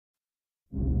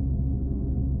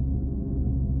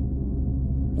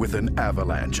With an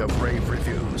avalanche of rave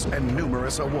reviews and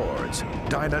numerous awards,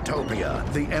 Dinotopia,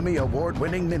 the Emmy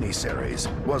Award-winning miniseries,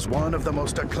 was one of the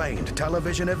most acclaimed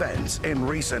television events in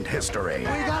recent history. We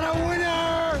got a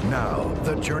winner! Now,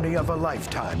 the journey of a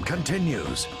lifetime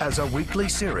continues as a weekly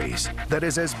series that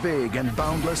is as big and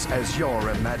boundless as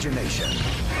your imagination.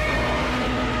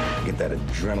 Get that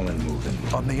adrenaline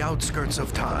moving. On the outskirts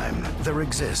of time, there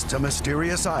exists a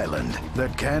mysterious island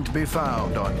that can't be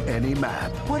found on any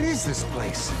map. What is this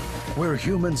place? Where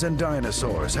humans and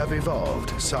dinosaurs have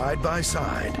evolved side by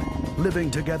side,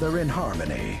 living together in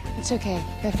harmony. It's okay,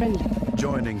 they're friendly.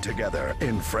 Joining together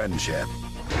in friendship.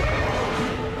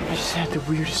 I just had the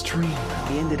weirdest dream.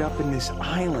 We ended up in this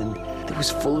island that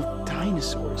was full of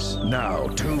dinosaurs. Now,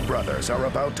 two brothers are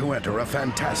about to enter a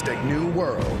fantastic new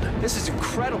world. This is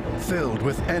incredible. Filled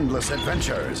with endless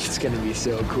adventures. It's gonna be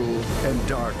so cool. And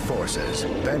dark forces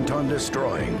bent on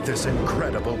destroying this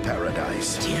incredible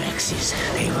paradise. T-Rexes,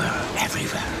 they were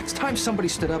everywhere. It's time somebody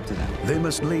stood up to them. They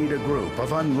must lead a group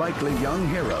of unlikely young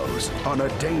heroes on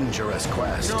a dangerous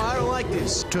quest. No, I don't like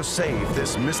this. To save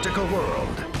this mystical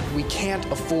world. We can't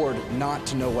afford not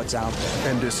to know what's out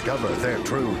there. And discover their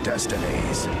true destinies.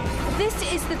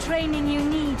 This is the training you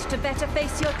need to better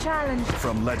face your challenge.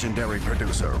 From legendary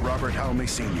producer Robert Helmy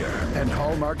Sr. and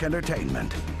Hallmark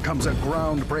Entertainment comes a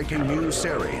groundbreaking new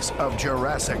series of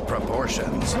Jurassic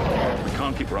proportions. We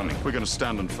can't keep running. We're going to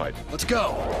stand and fight. Let's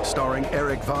go. Starring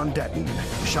Eric Von Detten,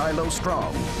 Shiloh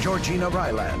Strong, Georgina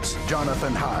Rylance,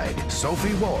 Jonathan Hyde,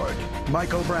 Sophie Ward,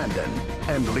 Michael Brandon,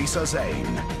 and Lisa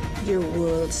Zane. Your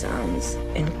world sounds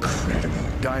incredible.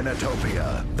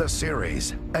 Dinotopia, the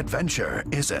series. Adventure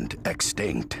isn't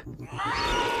extinct.